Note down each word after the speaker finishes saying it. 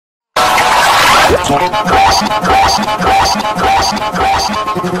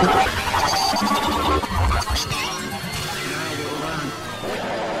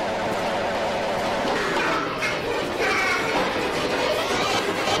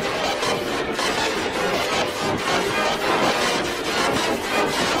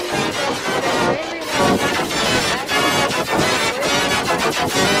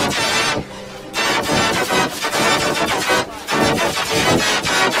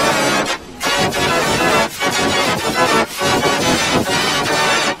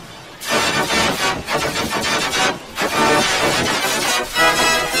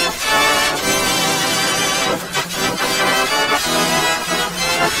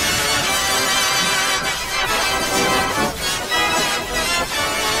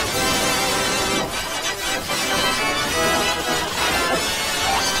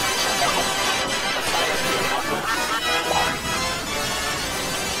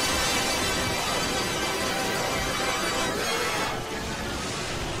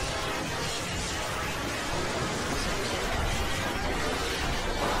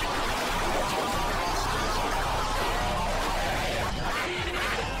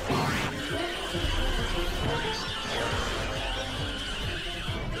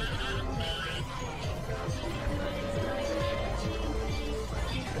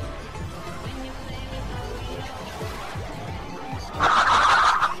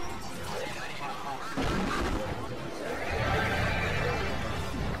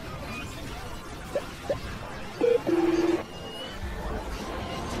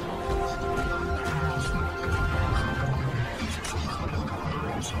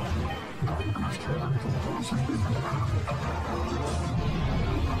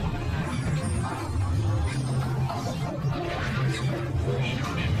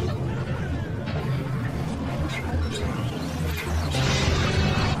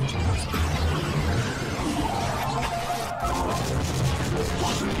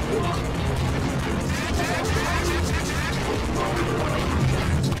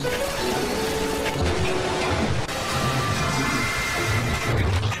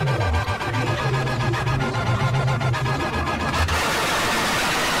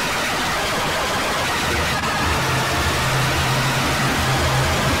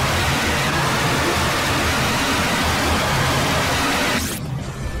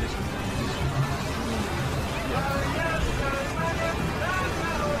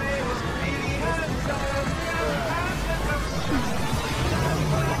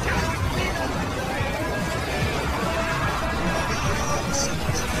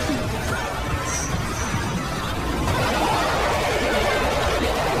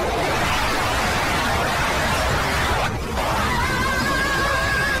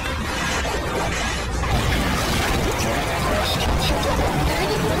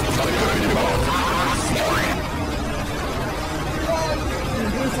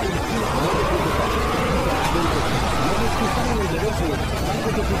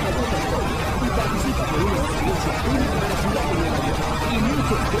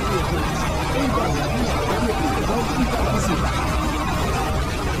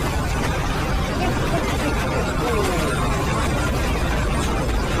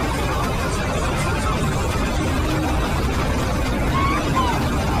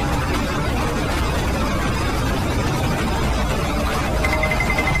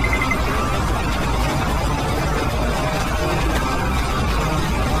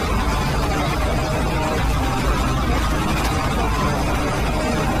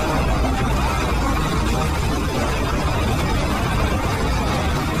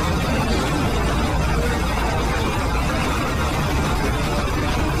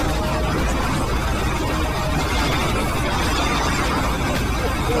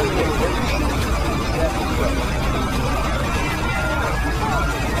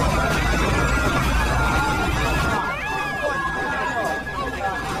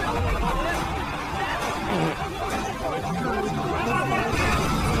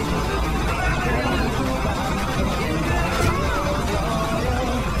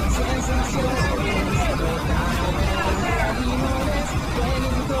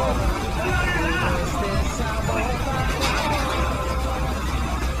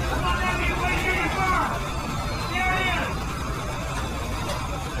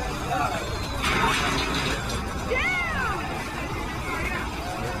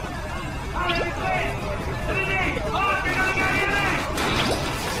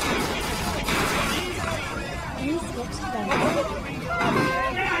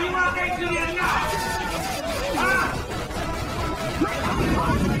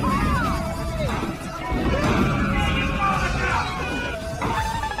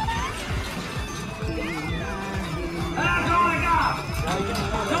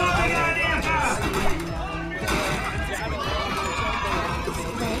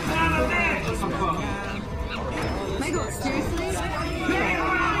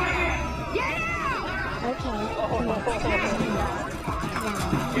Hey,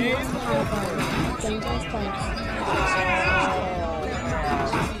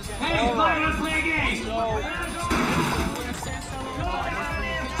 fine, let's play a game! Is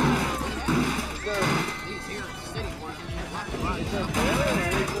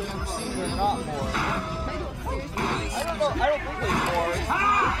there not more? I don't know. I don't think there's more.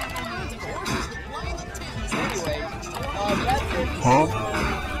 Anyway, that's it.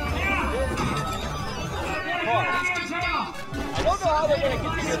 I don't know how they're going to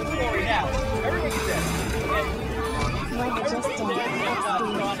continue the story now. Everybody's dead. Everybody's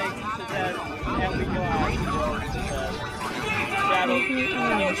dead. And we go out Shadow.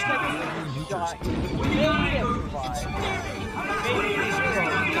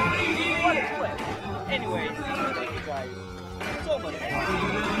 Anyway, thank you guys so much.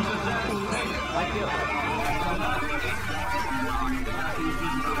 I feel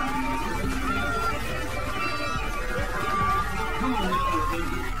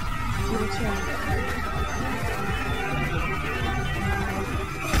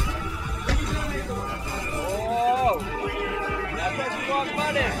oh, that's a strong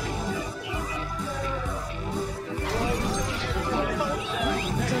button.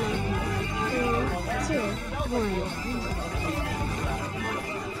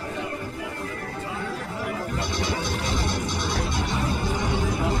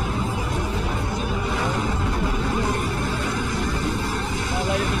 Not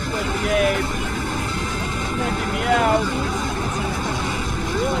letting me quit the game. Taking me out.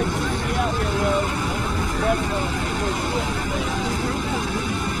 Really keeping me out here, Rose.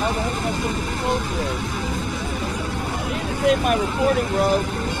 How the heck am I supposed to close this? I need to save my recording, Rose.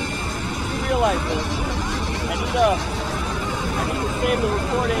 You realize this. I need to save the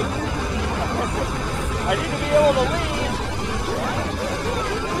recording. I need to be able to leave.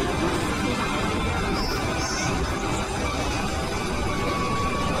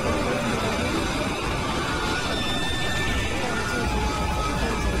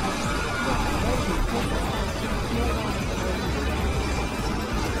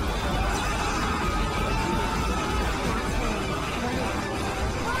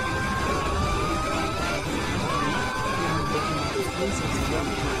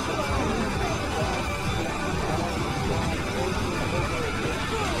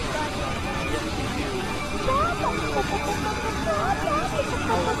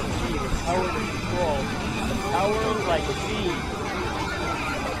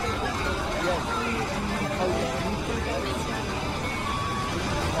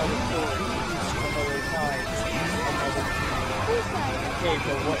 Okay,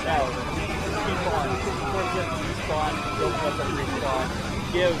 so what now? Respawn. Before it gets respawn, don't let them respawn.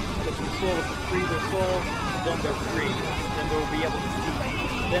 Give the souls free their souls, then they're free. Then they'll be able to see.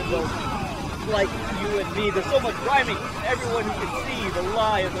 Then they'll, like you and me, there's so much rhyming. Everyone who can see the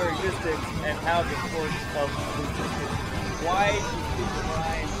lie of their existence and have the source of existence. Why do you think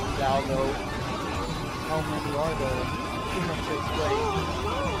rhyme, thou know? How many are there? Too much to explain.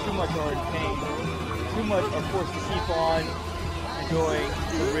 Too much are in pain. Too much are forced to keep on enjoying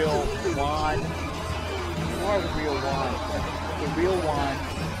the real wand. You are the real wand. The real wand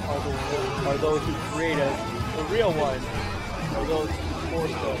are those who create us. The real ones are those who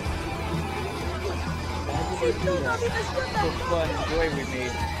force us. Why do they do that? For fun and joy we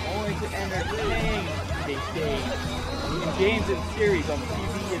made, only to entertain, they say. In games and series on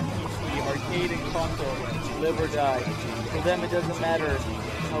TV and PC, arcade and console, live or die. For them it doesn't matter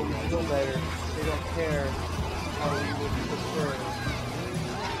how we feel better. They don't care how we would prefer.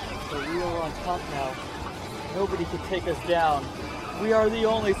 So we are on top now. Nobody can take us down. We are the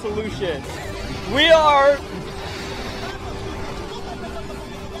only solution. We are...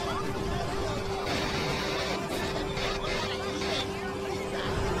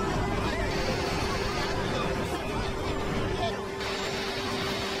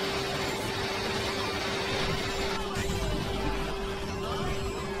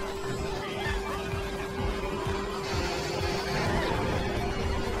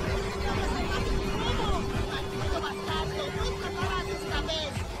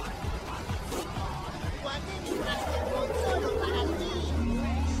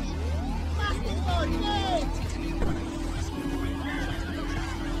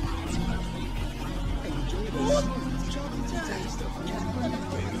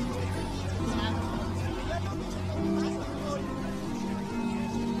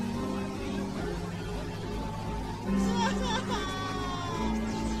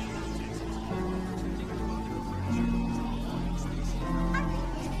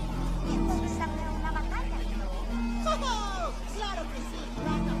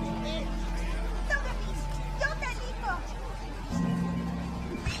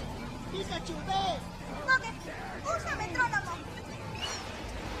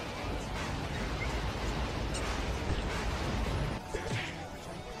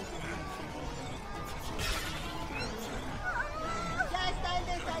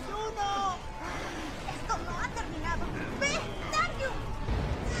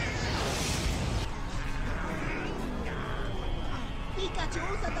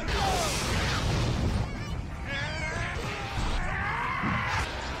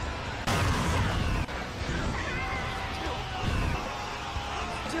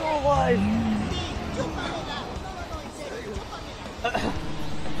 Still alive.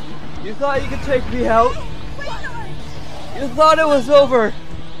 You thought you could take me out? You thought it was over,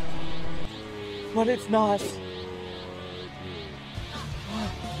 but it's not.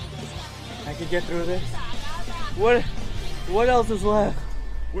 I can get through this. What else is left?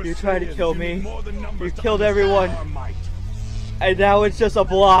 You tried to kill me. You killed everyone. And now it's just a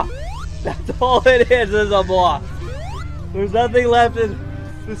block. That's all it is a block. There's nothing left in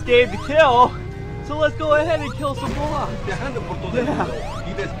this game to kill. So let's go ahead and kill some blocks.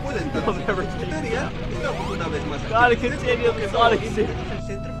 Gotta continue the Sonic series.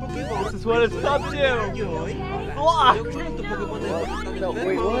 This is what it's come to. Block! No,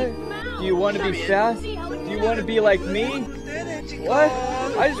 wait, what? Do you want to be fast? Do you want to be like me? What?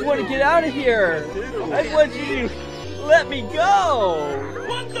 I just want to get out of here. I just want you to let me go.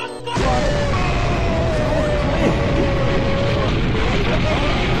 What the fuck?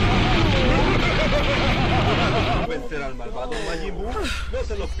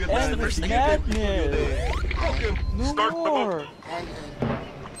 Madness. No more.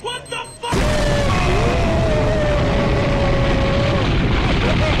 What the fuck?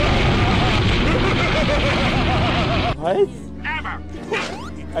 What?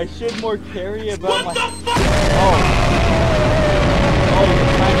 I should more carry about my. Oh, the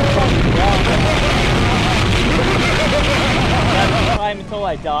time is coming down. That's the time until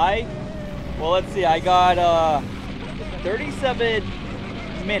I die. Well, let's see. I got 37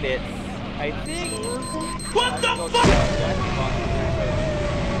 minutes, I think. What the fuck?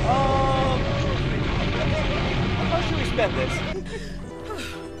 How should we spend this?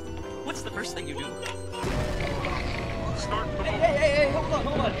 What's the first thing you do? Hey, hold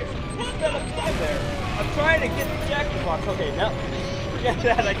on here. You spent up time there. I'm trying to get the jackbox. Okay, now, forget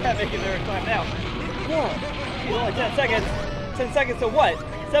that. I can't make it there in time now. Whoa. Only 10 seconds. 10 seconds to what?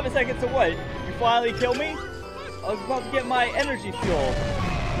 7 seconds to what? You finally kill me? I was about to get my energy fuel.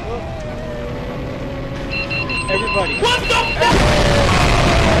 Everybody. What the fuck?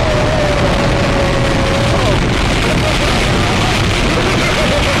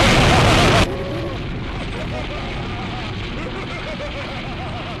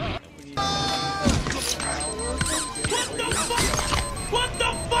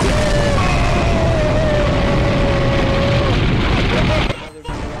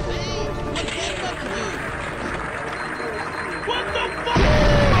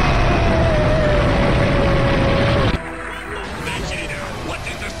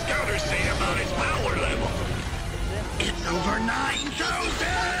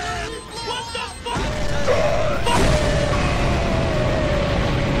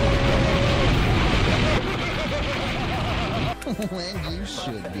 When you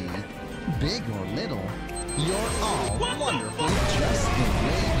should be, big or little, you're all wonderful just the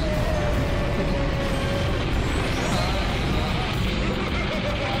way you are.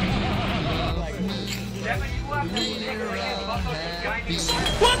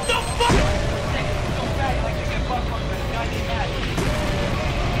 What the fuck?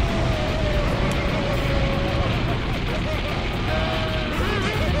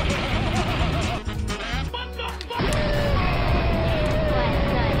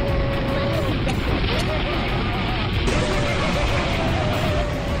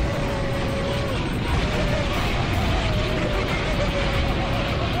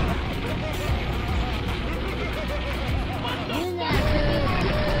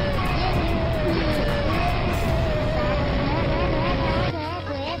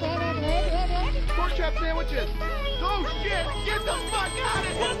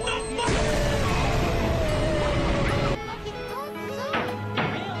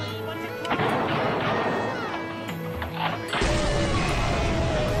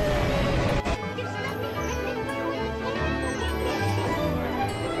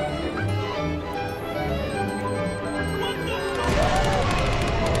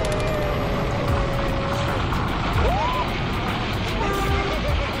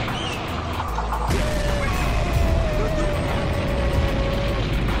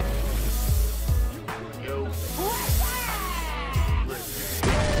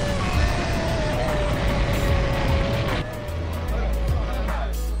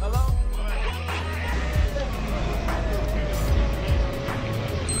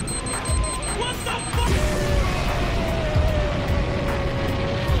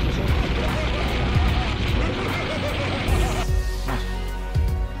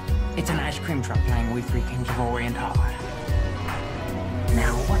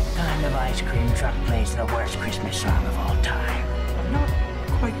 kind of ice cream truck plays the worst Christmas song of all time? I'm not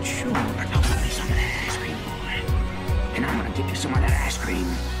quite sure. I'll give you some of that ice cream, boy. And I'm gonna give you some of that ice cream,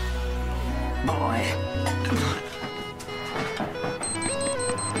 boy.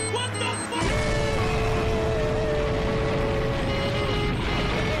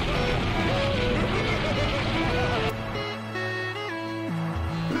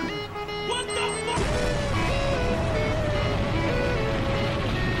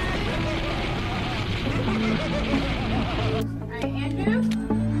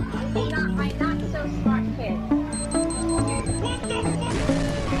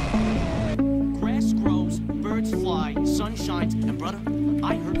 Grass grows, birds fly, sun shines, and brother,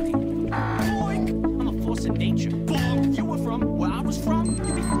 I heard